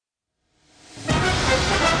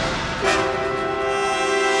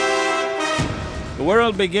The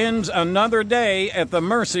world begins another day at the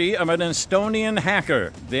mercy of an Estonian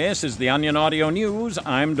hacker. This is the Onion Audio News.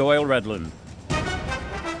 I'm Doyle Redland.